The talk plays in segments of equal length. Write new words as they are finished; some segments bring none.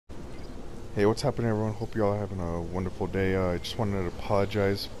Hey, what's happening, everyone? Hope you all are having a wonderful day. I just wanted to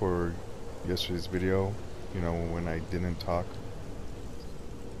apologize for yesterday's video. You know, when I didn't talk.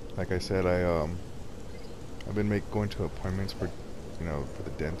 Like I said, I've been going to appointments for, for the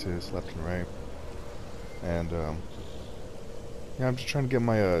dentist left and right, and yeah, I'm just trying to get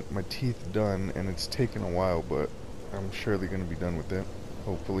my teeth done, and it's taken a while, but I'm surely gonna be done with it,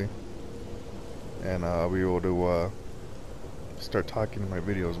 hopefully, and I'll be able to start talking in my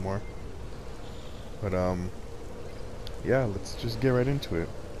videos more. But yeah, let's just get right into it.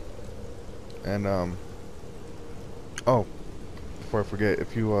 And oh, before I forget,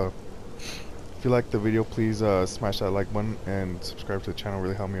 if you like the video, please smash that like button and subscribe to the channel.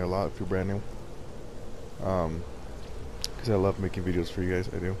 Really help me a lot if you're brand new. Because I love making videos for you guys.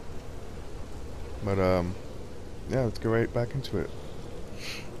 I do. But yeah, let's get right back into it.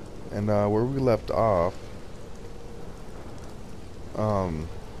 And where we left off,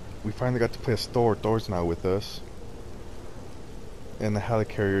 we finally got to play as Thor. Thor's now with us, and the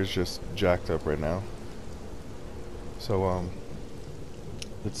helicarrier is just jacked up right now. So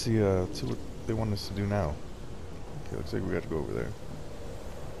let's see what they want us to do now. Okay, looks like we got to go over there.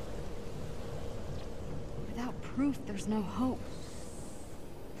 Without proof, there's no hope.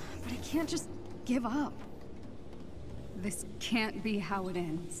 But I can't just give up. This can't be how it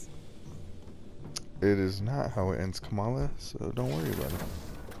ends. It is not how it ends, Kamala, so don't worry about it.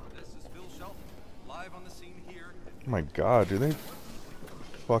 This is Phil Shelton, live on the scene here. Oh my god, do they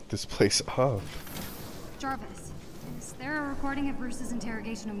fuck this place up? Jarvis, is there a recording of Bruce's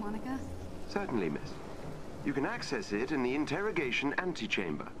interrogation of Monica? Certainly, miss. You can access it in the interrogation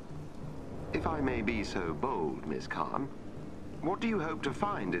antechamber. If I may be so bold, Miss Khan, what do you hope to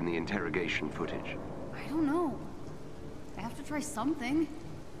find in the interrogation footage? I don't know. I have to try something.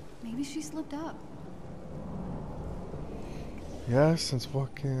 Maybe she slipped up. Yeah, since Thor,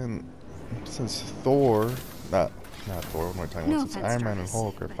 not Thor, what am I talking about? No Since offense, Iron Man and Jarvis,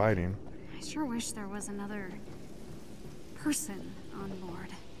 Hulk are but fighting. I sure wish there was another person on board.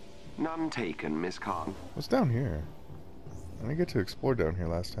 None taken, Miss Khan. What's down here? I didn't get to explore down here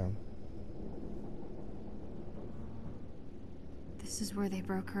last time. This is where they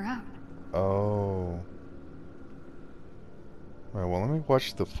broke her out. Oh. Alright, well, let me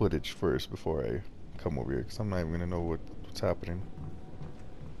watch the footage first before I come over here, because I'm not even going to know what's happening.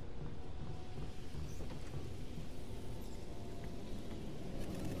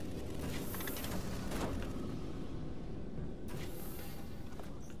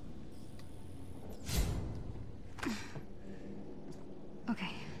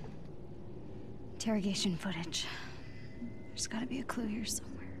 Okay. Interrogation footage. There's gotta be a clue here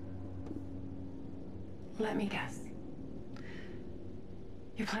somewhere. Let me guess.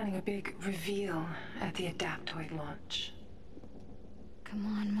 You're planning a big reveal at the Adaptoid launch. Come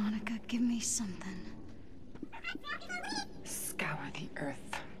on, Monica, give me something. Scour the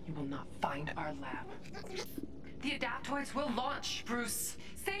Earth. You will not find our lab. The Adaptoids will launch, Bruce.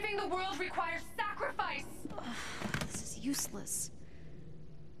 Saving the world requires sacrifice! Ugh, this is useless.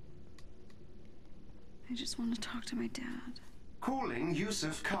 I just want to talk to my dad. Calling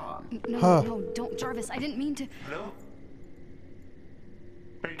Yusuf Khan. No, don't, Jarvis. I didn't mean to. Hello?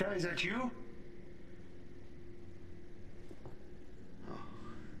 Beta, is that you?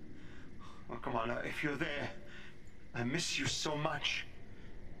 Oh, come on, if you're there, I miss you so much.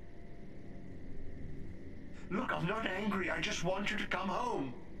 Look, I'm not angry, I just want you to come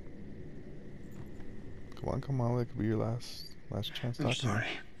home. Come on, Kamala, it could be your last chance talking. I'm sorry.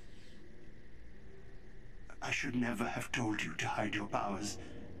 I should never have told you to hide your powers.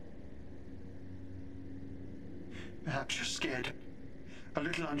 Perhaps you're scared, a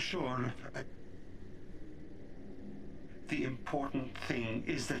little unsure. The important thing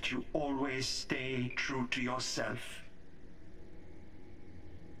is that you always stay true to yourself.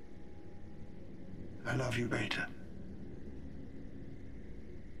 I love you, Beta.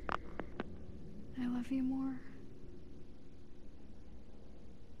 I love you more.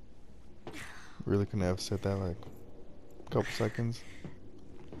 Really couldn't have said that like a couple seconds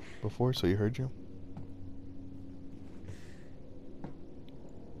before, so you heard you?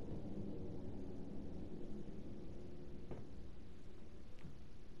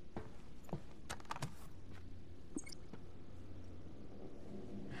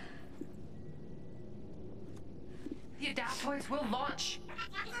 The Adaptoids will launch!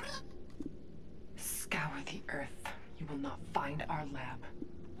 Scour the Earth. You will not find our lab.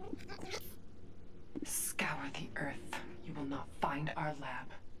 Scour the Earth. You will not find our lab.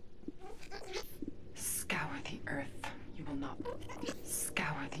 Scour the Earth. You will not...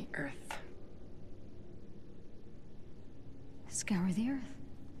 Scour the Earth. Scour the Earth.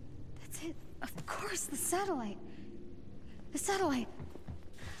 That's it. Of course, the satellite. The satellite.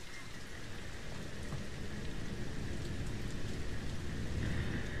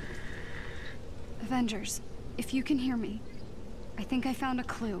 Avengers, if you can hear me, I think I found a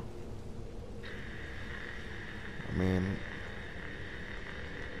clue. I mean,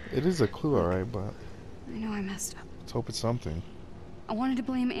 it is a clue, alright, but I know I messed up. let's hope it's something. I wanted to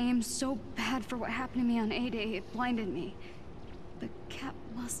blame AIM so bad for what happened to me on A-Day, it blinded me. But Cap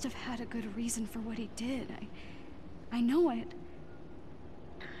must have had a good reason for what he did. I know it.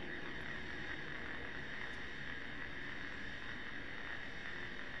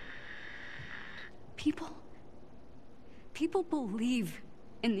 People believe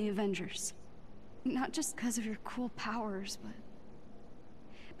in the Avengers. Not just because of your cool powers,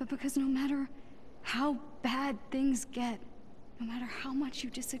 but because no matter how bad things get, no matter how much you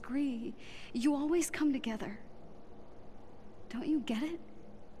disagree, you always come together. Don't you get it?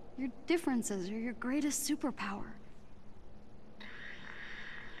 Your differences are your greatest superpower.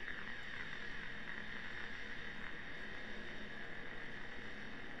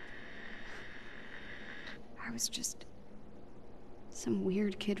 I was just some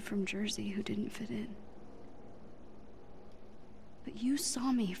weird kid from Jersey who didn't fit in. But you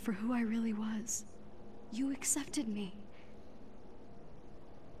saw me for who I really was. You accepted me.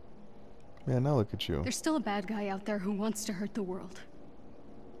 Man, now look at you. There's still a bad guy out there who wants to hurt the world.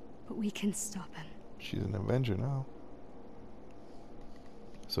 But we can stop him. She's an Avenger now.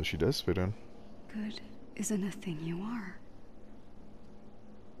 So she does fit in. Good isn't a thing you are.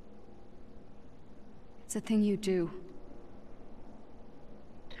 It's a thing you do.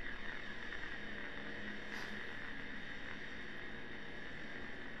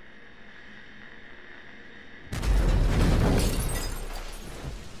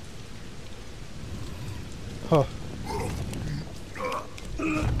 Huh.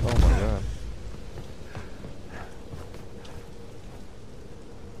 Oh my god.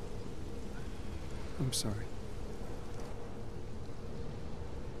 I'm sorry.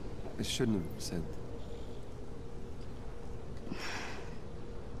 I shouldn't have said.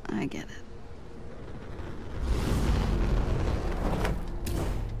 I get it.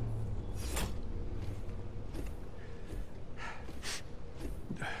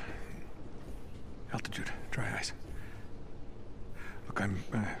 Altitude, dry ice. Look, I'm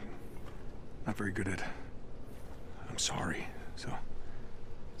not very good at. I'm sorry, so.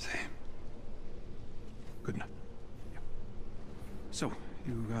 Say. Good enough. Yeah. So,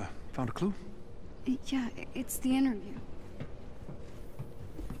 you found a clue? Yeah, it's the interview.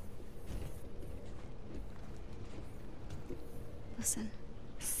 Listen.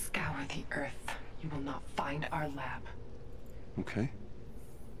 Scour the Earth. You will not find our lab. Okay.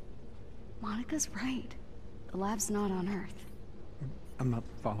 Monica's right. The lab's not on Earth. I'm not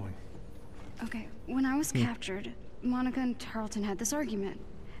following. Okay, when I was captured, Monica and Tarleton had this argument.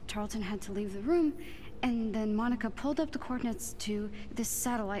 Tarleton had to leave the room, and then Monica pulled up the coordinates to this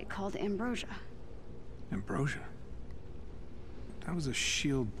satellite called Ambrosia. Ambrosia? That was a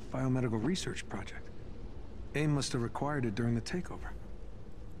SHIELD biomedical research project. AIM must have required it during the takeover.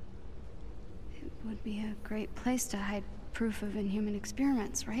 It would be a great place to hide proof of inhuman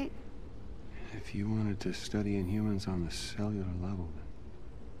experiments, right? If you wanted to study Inhumans on the cellular level,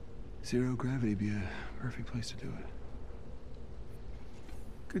 zero gravity would be a perfect place to do it.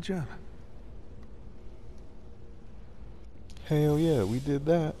 Good job. Hell yeah, we did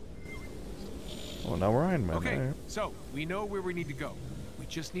that. Oh, now we're Iron Man. Okay, Right. so we know where we need to go. We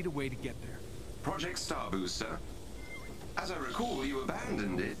just need a way to get there. Project Star Booster. As I recall, you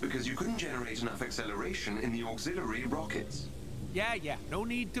abandoned it because you couldn't generate enough acceleration in the auxiliary rockets. Yeah, no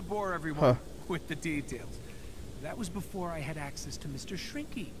need to bore everyone with the details. That was before I had access to Mr.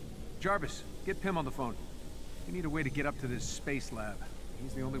 Shrinky. Jarvis, get Pym on the phone. We need a way to get up to this space lab.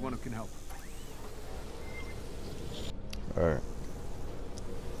 He's the only one who can help. Alright.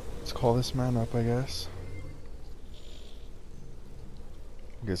 Let's call this man up, I guess.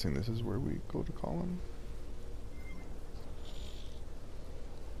 I'm guessing this is where we go to call him.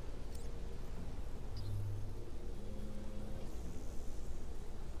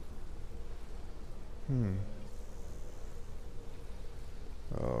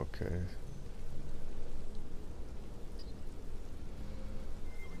 Okay.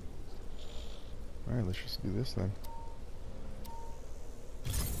 Alright, let's just do this then.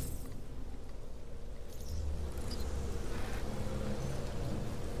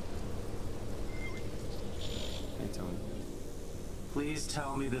 Hey, Tony. Please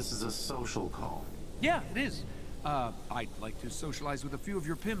tell me this is a social call. Yeah, it is. I'd like to socialize with a few of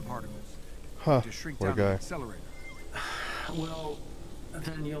your PYM particles. Huh, To shrink what a down the guy. accelerator. Well,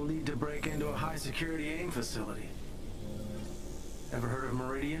 Then you'll need to break into a high-security AIM facility. Ever heard of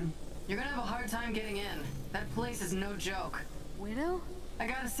Meridian? You're gonna have a hard time getting in. That place is no joke. Widow? I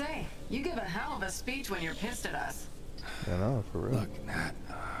gotta say, you give a hell of a speech when you're pissed at us. I know, for real. Look, Nat,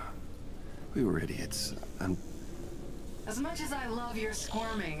 we were idiots. As much as I love your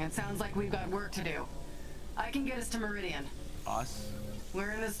squirming, it sounds like we've got work to do. I can get us to Meridian. Us?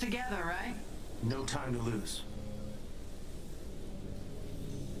 We're in this together, right? No time to lose.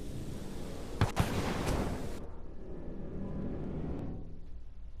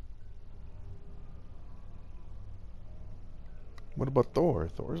 What about Thor?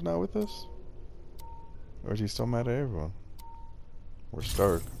 Thor's not with us? Or is he still mad at everyone? Or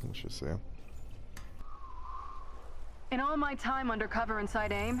Stark, I should say. In all my time undercover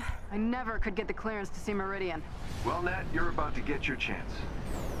inside AIM, I never could get the clearance to see Meridian. Well, Nat, you're about to get your chance.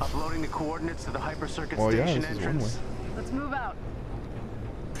 Uploading the coordinates to the hyper-circuit Oh yeah, station this is one entrance. way. Let's move out.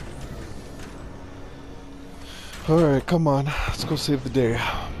 Alright, come on. Let's go save the day.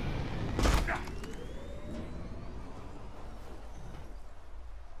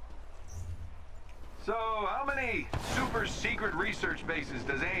 So, how many super secret research bases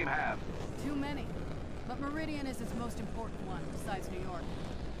does AIM have? Too many. But Meridian is its most important one, besides New York.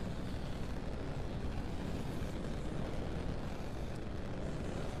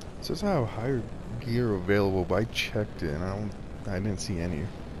 It says I have higher gear available, but I checked it and I didn't see any.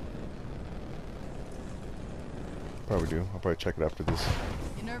 Probably do. I'll probably check it after this.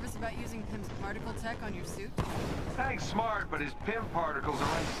 You nervous about using PYM's particle tech on your suit? Hank's smart, but his PYM particles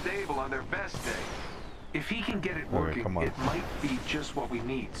are unstable on their best day. If he can get it Alright, working, come on. it might be just what we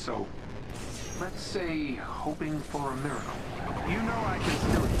need. So, let's say hoping for a miracle. You know I can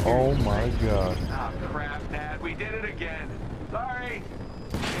still hear Oh you. my god. Ah, crap, Nat. We did it again. Sorry.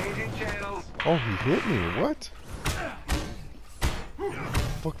 Changing channels. Oh, he hit me. What?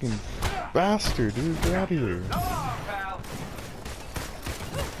 Fucking bastard, dude. Get out of here. Come on, pal.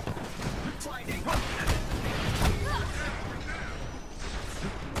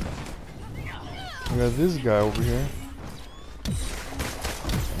 I got this guy over here.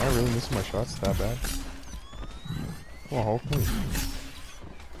 Am I really missing my shots that bad? Come on, Hulk, please.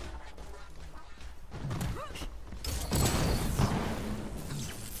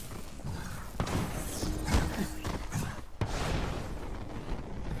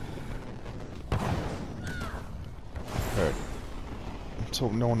 Alright. Let's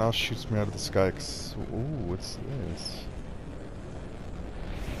hope no one else shoots me out of the sky. Ooh, what's this?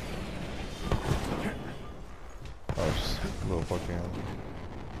 Oh, just a little fucking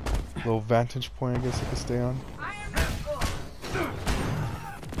little vantage point, I guess I could stay on.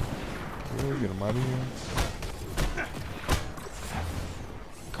 Really, get him out of here.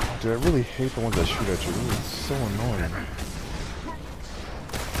 God, dude, I really hate the ones that shoot at you. It's so annoying.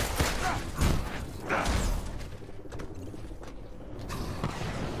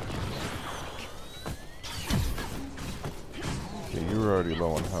 Okay, you were already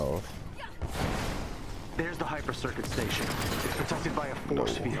low on health. There's the hyper-circuit station. It's protected by a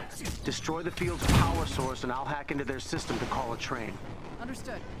force field. Destroy the field's power source and I'll hack into their system to call a train.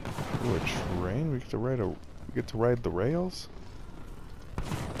 Understood. Ooh, a train? We get to ride the rails?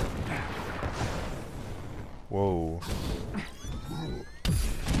 Whoa. Get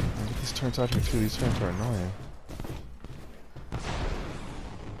these turns out here too. These turns are annoying.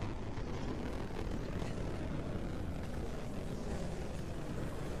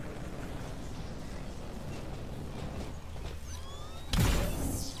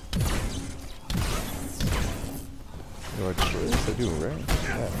 Do I destroy this? I do, right?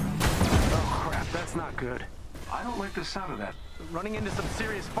 Yeah. Oh crap, that's not good. I don't like the sound of that. Running into some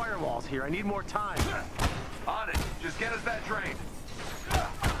serious firewalls here. I need more time. On it. Just get us that train.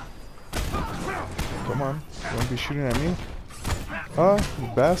 Come on. You wanna be shooting at me? Huh? You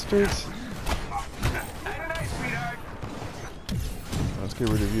bastards? Have a night, sweetheart. Let's get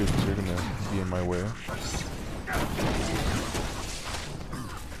rid of you because you're gonna be in my way.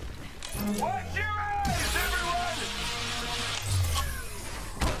 Watch your eyes, everyone!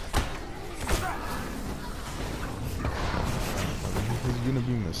 His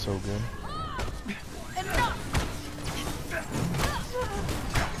unibeam is so good.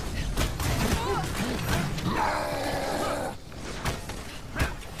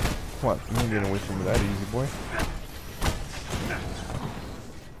 Come on, you ain't getting away from me that easy, boy.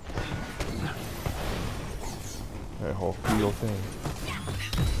 That whole field thing.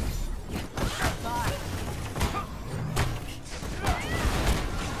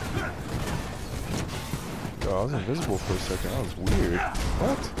 Yo, I was invisible for a second. That was weird.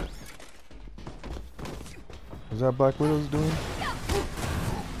 What? Was that Black Widow's doing?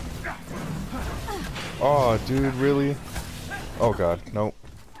 Oh, dude, really? Oh god, nope.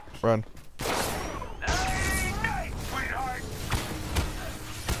 Run.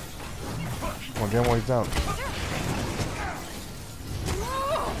 Come on, get him while he's down.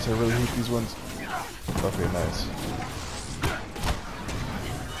 So I really hate these ones. Okay, nice.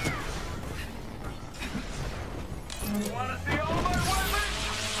 Wanna see all my weapons?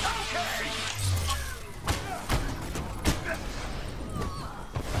 Okay!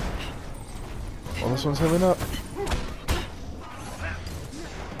 Oh, this one's healing up.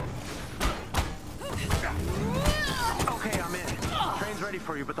 Okay, I'm in. Train's ready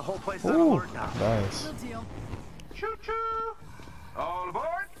for you, but the whole place is on Ooh, alert now. nice. Real deal. Choo-choo! All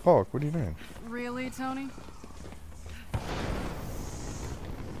aboard? Hulk, what are you doing? Really, Tony?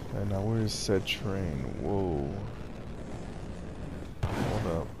 And now where's said train? Whoa. Hold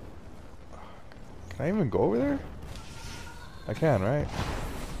up. Can I even go over there? I can, right?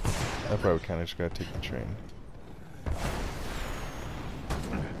 I probably can. I just gotta take the train.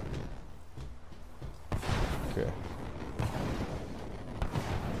 Okay.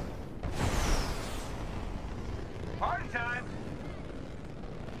 Party time!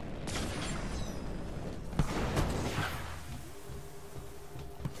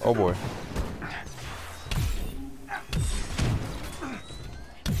 Oh boy.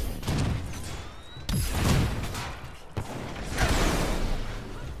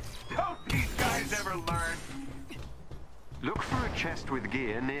 Don't these guys ever learn? Look for a chest with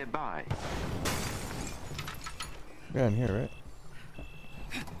gear nearby. Yeah, in here, right?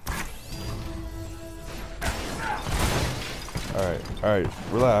 Alright,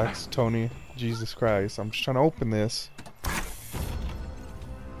 relax, Tony. Jesus Christ, I'm just trying to open this.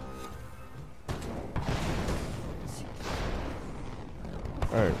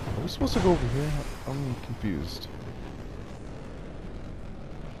 Alright, are we supposed to go over here? I'm confused.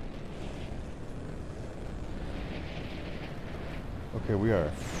 Okay, we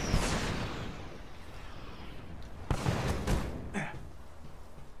are.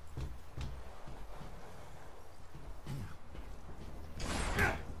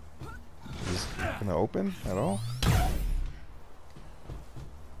 Is this gonna open at all?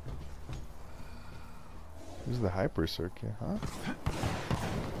 This is the hyper circuit, huh?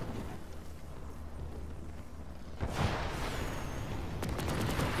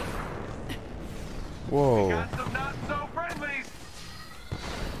 Whoa. Got some not so friendlies.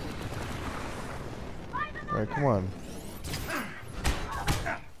 Alright, come on.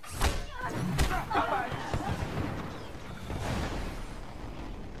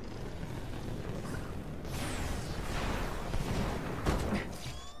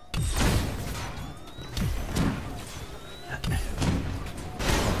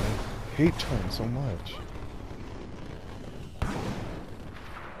 I hate turn so much.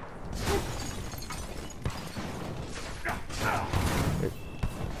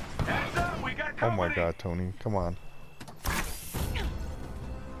 Heads up, we got Oh company. my god, Tony, come on.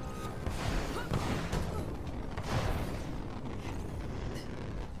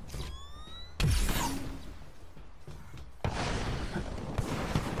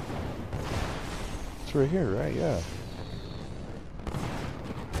 It's right here, right? Yeah.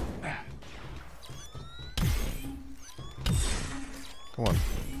 Come on.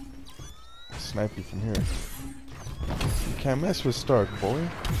 Snipe you from here. You can't mess with Stark, boy.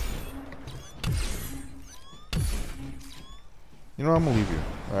 You know, I'm gonna leave you.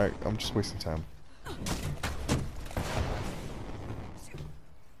 Alright, I'm just wasting time.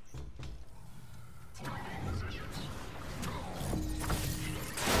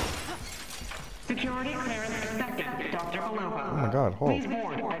 Security clearance accepted, Dr. Belova. Oh my god, hold. Please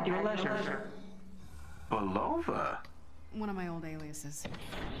board at your leisure. Belova? One of my old aliases.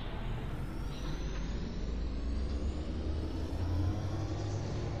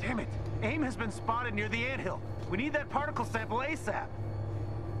 Damn it! AIM has been spotted near the anthill. We need that particle sample ASAP.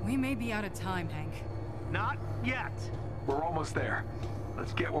 We may be out of time, Hank. Not yet. We're almost there.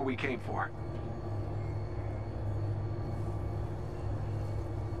 Let's get what we came for.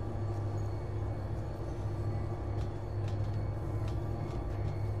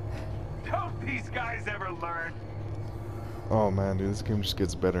 Don't these guys ever learn? Oh man, dude, this game just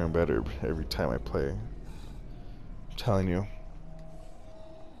gets better and better every time I play. I'm telling you.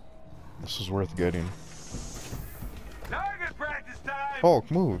 This was worth getting. Target practice time! Hulk,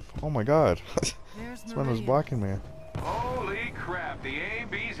 move! Oh my god. There's This one was Meridian. blocking me. Holy crap, the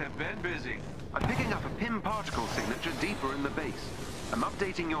ABs have been busy. I'm picking up a PYM particle signature deeper in the base. I'm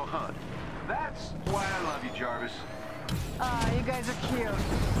updating your HUD. That's why I love you, Jarvis. Ah, you guys are cute.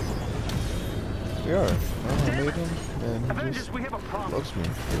 They are. Oh, I made him, and he Avengers, just we have a problem. loves me.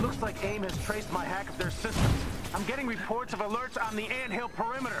 It looks like AIM has traced my hack of their systems. I'm getting reports of alerts on the anthill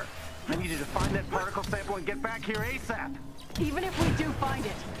perimeter. I need you to find that particle sample and get back here ASAP. Even if we do find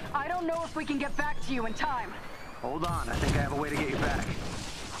it, I don't know if we can get back to you in time. Hold on, I think I have a way to get you back.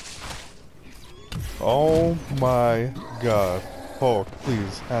 Oh my god. Hulk,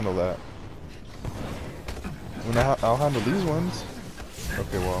 please handle that. I mean, I'll handle these ones.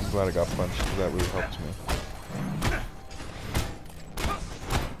 Okay, well, I'm glad I got punched, because that really helped me.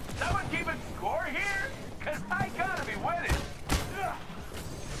 Someone keeping score here? Cause I gotta be winning.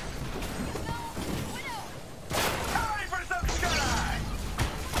 Time for some sky!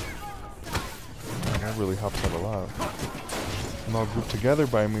 Man, that really helps out a lot. I'm all grouped together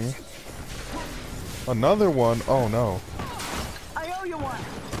by me. Another one? Oh no. I owe you one.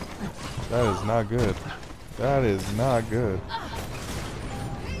 That is not good. That is not good.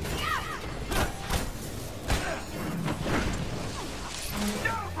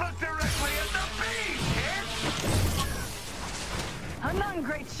 Don't look directly at the beam, kid! I'm not in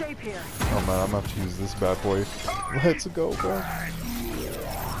great shape here. Oh man, I'm gonna have to use this bad boy. Let's go, bro.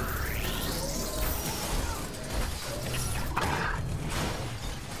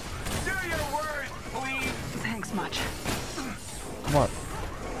 Do your worst, please! Thanks much. Come on.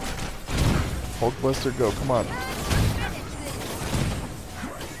 Hulkbuster, go. Come on.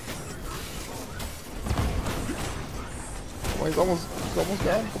 Oh, he's almost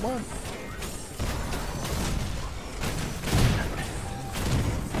down. Come on.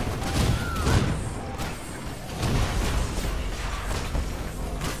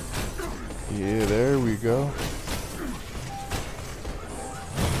 Yeah, there we go.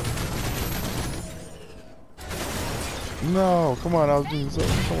 No, come on, I was doing so.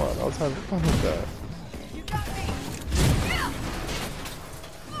 Come on, I was having fun with that.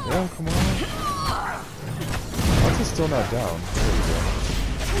 Yeah, come on. Why is it still not down? There we go.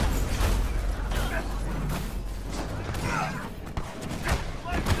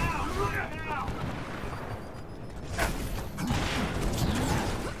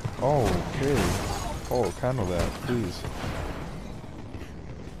 Oh, okay. Oh, handle that, please.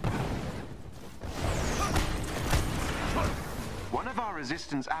 One of our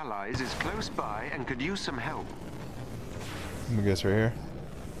resistance allies is close by and could use some help. Let me guess right here.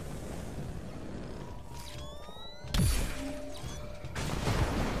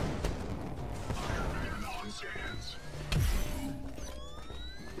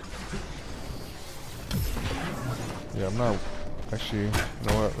 Yeah, I'm not actually, you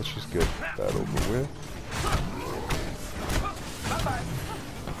know what, let's just get that over with.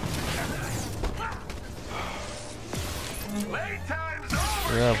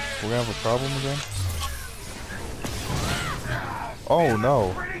 We're gonna have a problem again? Oh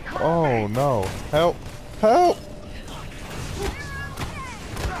no. Oh no. Help! Help!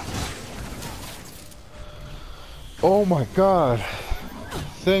 Oh my god.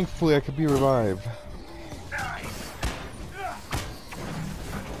 Thankfully I could be revived.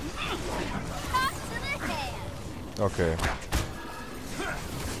 Okay.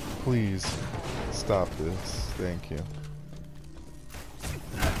 Please stop this. Thank you.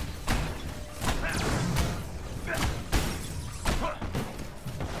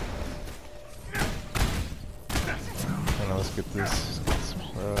 Now let's get this person.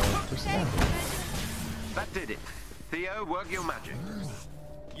 That did it. Theo, work your magic.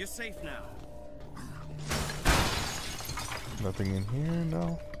 You're safe now. Nothing in here,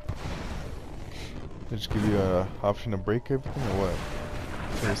 no. They just give you an option to break everything or what?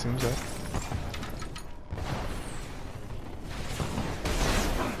 That's what it seems like.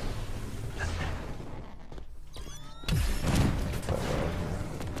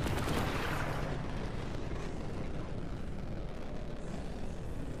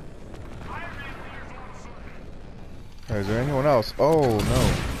 Is there anyone else? Oh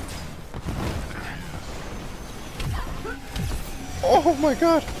no. Oh my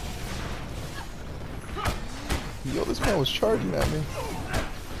god! Yo, this man was charging at me.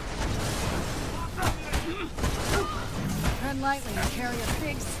 Tread lightly and carry a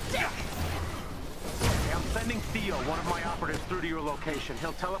big stick. Hey, I'm sending Theo, one of my operatives, through to your location.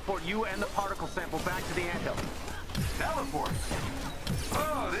 He'll teleport you and the particle sample back to the anthill. Teleport?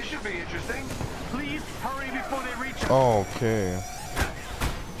 Oh, this should be interesting. Please hurry before they reach us. Okay.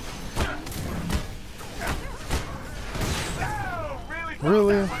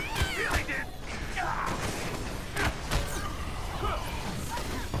 Really?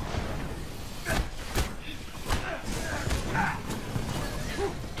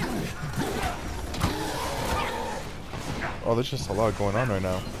 Oh, there's just a lot going on right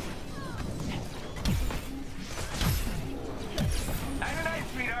now.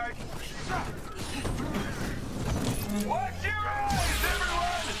 Watch your eyes,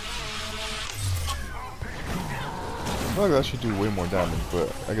 everyone! I feel like that should do way more damage,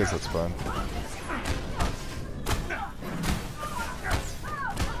 but I guess that's fine.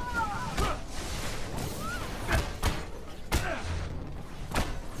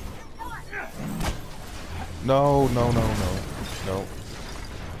 No, no, no, no. No.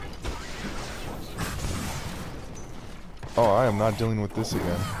 Oh, I am not dealing with this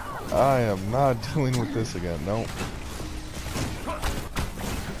again. I am not dealing with this again. Nope.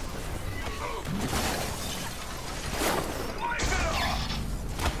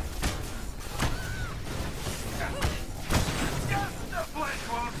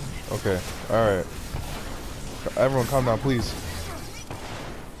 Okay, alright. Everyone calm down, please.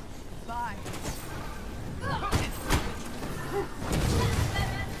 Bye.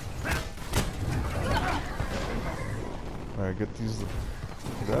 Alright, get these.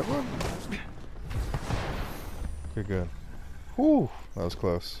 That one? Okay, good. Whew, that was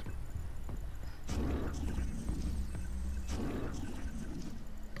close.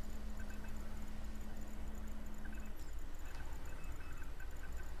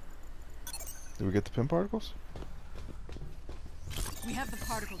 Did we get the PYM particles? We have the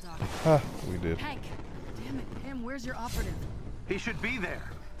particle dock. Ha, we did. Hank! Damn it, Pym, where's your operative? He should be there.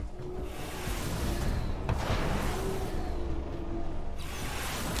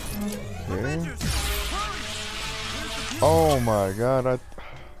 Okay. Oh my god,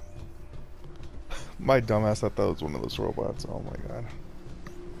 my dumbass thought that was one of those robots. Oh my god.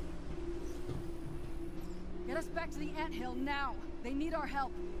 Get us back to the anthill now. They need our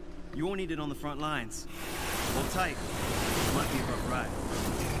help. You won't need it on the front lines. Hold tight. It might be a rough ride.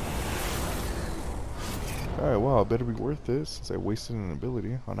 Alright, well, it better be worth this since I wasted an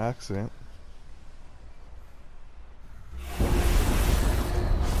ability on accident.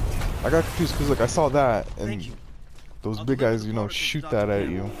 I got confused because like I saw that and those big guys, you know, shoot that at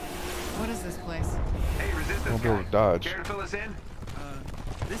you. What is this place? Hey, resistance Won't be able guy. to dodge. Care to fill us in?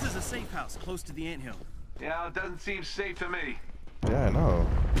 This is a safe house close to the anthill. Yeah, it doesn't seem safe to me. Yeah, I know.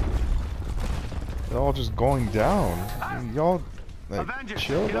 They're all just going down. Y'all like Avengers,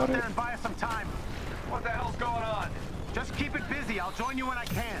 chill get up about it? there and buy us some time. What the hell's going on? Just keep it busy. I'll join you when I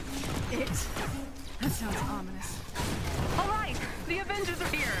can. That sounds ominous. All right, the Avengers are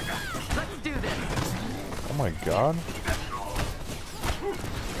here. Let's do this. Oh my god.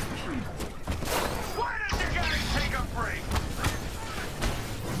 Why didn't you guys take a break?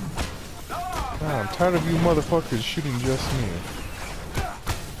 God, I'm tired of you motherfuckers shooting just me.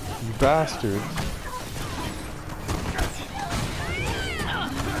 You bastards.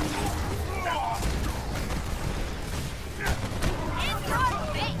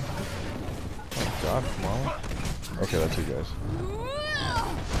 Oh god, come on. Okay, that's you guys.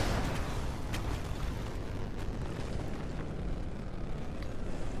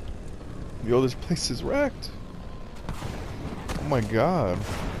 Yo, this place is wrecked. Oh my god.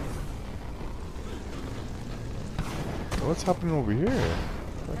 What's happening over here?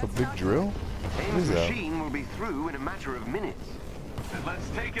 Like a big drill? What Aim's is that? machine will be through in a matter of minutes. Then let's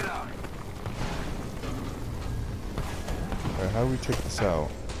take it out. Alright, how do we take this out?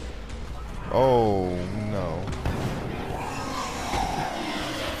 Oh no.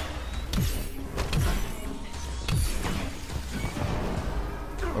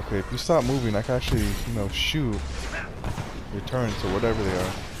 Okay, if you stop moving, I can actually, you know, shoot your turrets or whatever they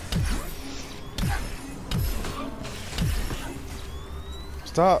are.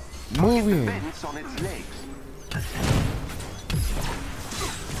 Stop moving! Fence on its legs.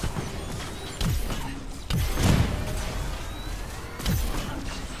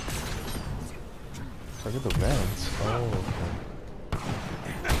 Look at the vents. Oh, okay.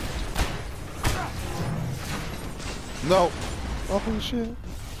 No! Oh, holy shit.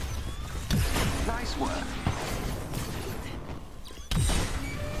 Nice work.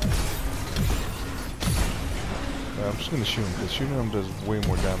 I'm just gonna shoot him, because shooting him does way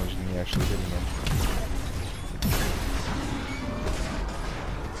more damage than me actually hitting him.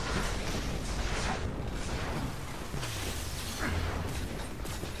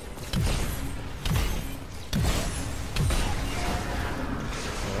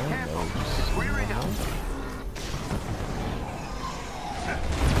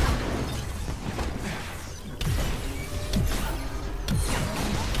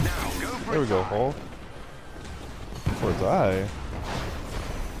 There we go, Hulk. Or die.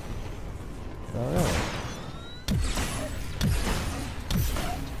 Alright.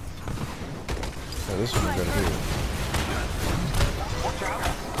 Yeah, this one we gotta do. Watch out.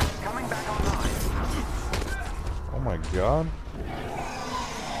 Coming back online. Oh my god.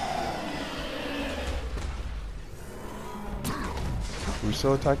 Do we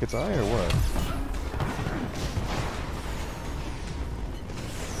still attack its eye or what?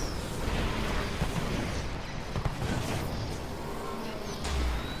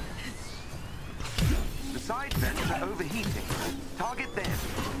 The side vents are overheating. Target them.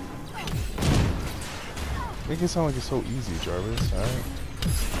 Make it sound like it's so easy, Jarvis. Alright.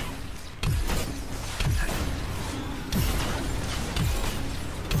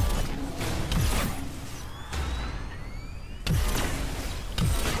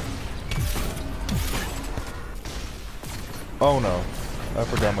 Oh no. I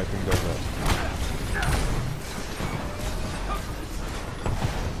forgot my thing does that.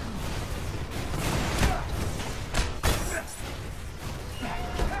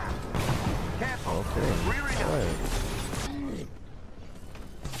 Okay. Right.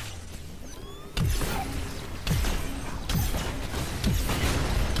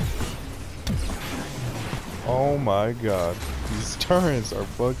 Oh my god. These turrets are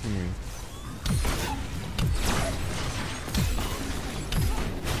bugging me.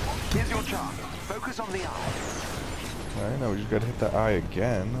 Here's your chance. Focus on the eye. Alright, now we just gotta hit the eye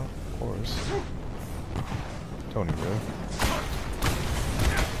again, of course. Tony, really?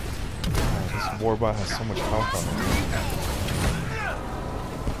 Oh, this warbot has so much health on it.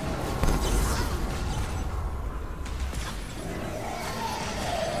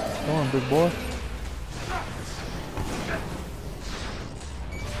 Come on, big boy.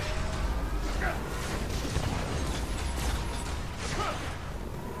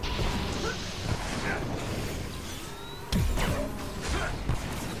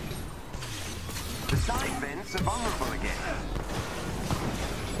 The side vents are vulnerable again.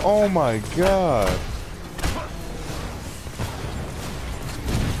 Oh my god.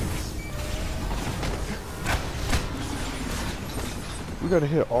 We gotta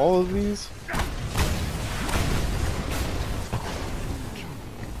hit all of these?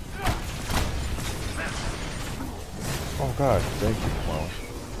 Oh god, thank you, Clown.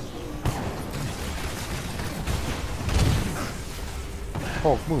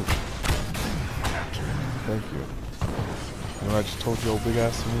 Hulk, move. Thank you. You know, I just told you old big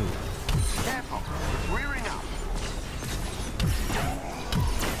ass to move. Careful, it's rearing up.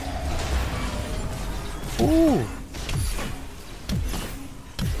 Ooh!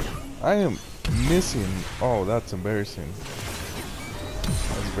 I am missing. Oh, that's embarrassing.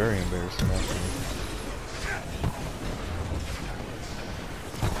 That's very embarrassing, actually.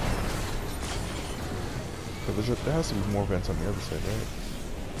 But there has to be more vents on the other side, right?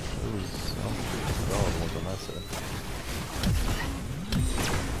 There was, I don't think there's all the ones on that side.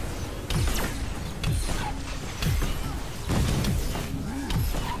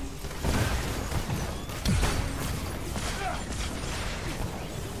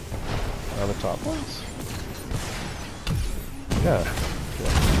 Now the top ones? Yeah.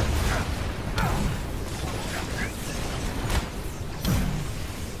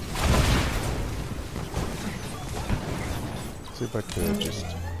 See if I could just...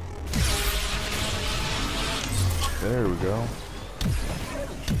 There we go.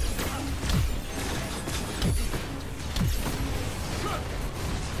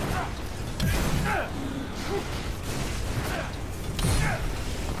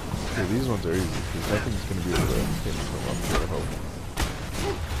 Okay, these ones are easy, because I think it's going to be able to hit me from up here, I hope.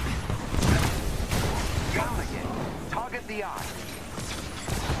 Down again. Target the eye.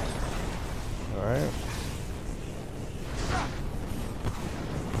 Alright.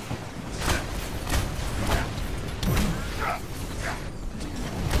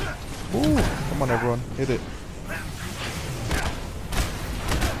 Ooh, come on everyone, hit it.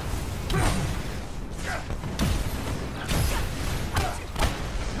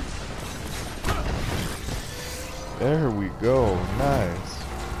 There we go, nice.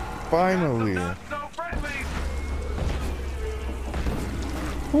 Finally.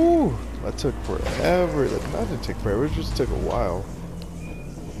 Whew, that took forever. That didn't take forever, it just took a while.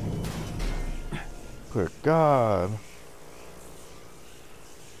 Good God.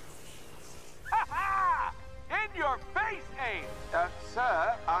 In your face, aim!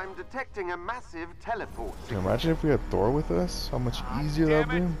 Sir, I'm detecting a massive teleport. Can you imagine if we had Thor with us? How much easier that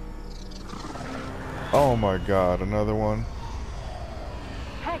would be? Oh my god, another one.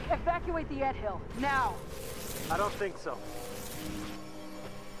 Hank, evacuate the anthill, now! I don't think so.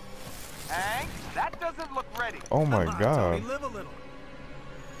 Hank, that doesn't look ready. Oh my god. Live a little.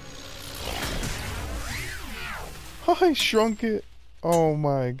 I shrunk it. Oh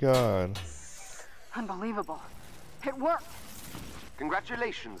my god. Unbelievable. It worked!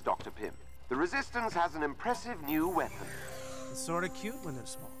 Congratulations, Dr. Pym. The Resistance has an impressive new weapon. It's sort of cute when they're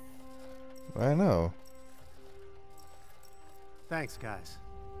small. I know. Thanks, guys.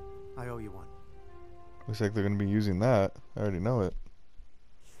 I owe you one. Looks like they're gonna be using that. I already know it.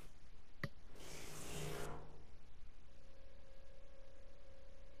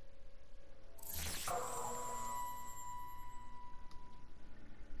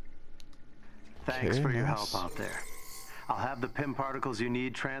 Thanks Okay, for your nice. help out there. I'll have the PYM particles you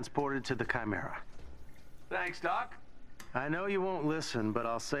need transported to the Chimera. Thanks, Doc. I know you won't listen, but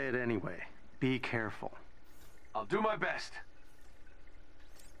I'll say it anyway. Be careful. I'll do my best.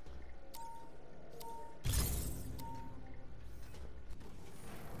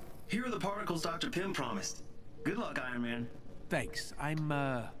 Here are the particles Dr. PYM promised. Good luck, Iron Man. Thanks. I'm,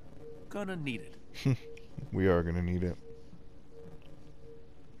 gonna need it. We are gonna need it.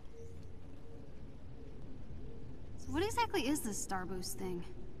 So what exactly is this Star Boost thing?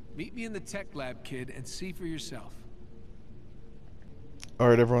 Meet me in the tech lab, kid, and see for yourself.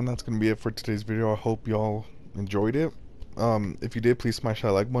 Alright everyone, that's gonna be it for today's video. I hope y'all enjoyed it. If you did, please smash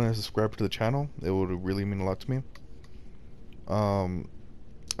that like button and subscribe to the channel. It would really mean a lot to me.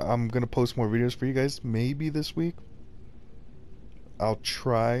 I'm gonna post more videos for you guys maybe this week. I'll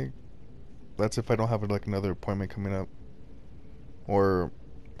try. That's if I don't have like another appointment coming up, or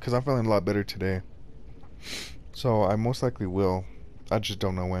because I'm feeling a lot better today, so I most likely will. I just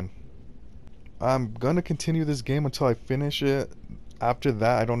don't know when. I'm gonna continue this game until I finish it. After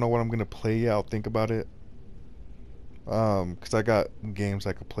that, I don't know what I'm gonna play yet. I'll think about it. Because I got games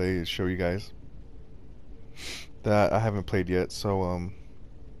I could play to show you guys that I haven't played yet. So I'll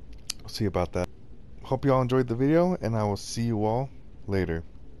see about that. Hope you all enjoyed the video, and I will see you all later.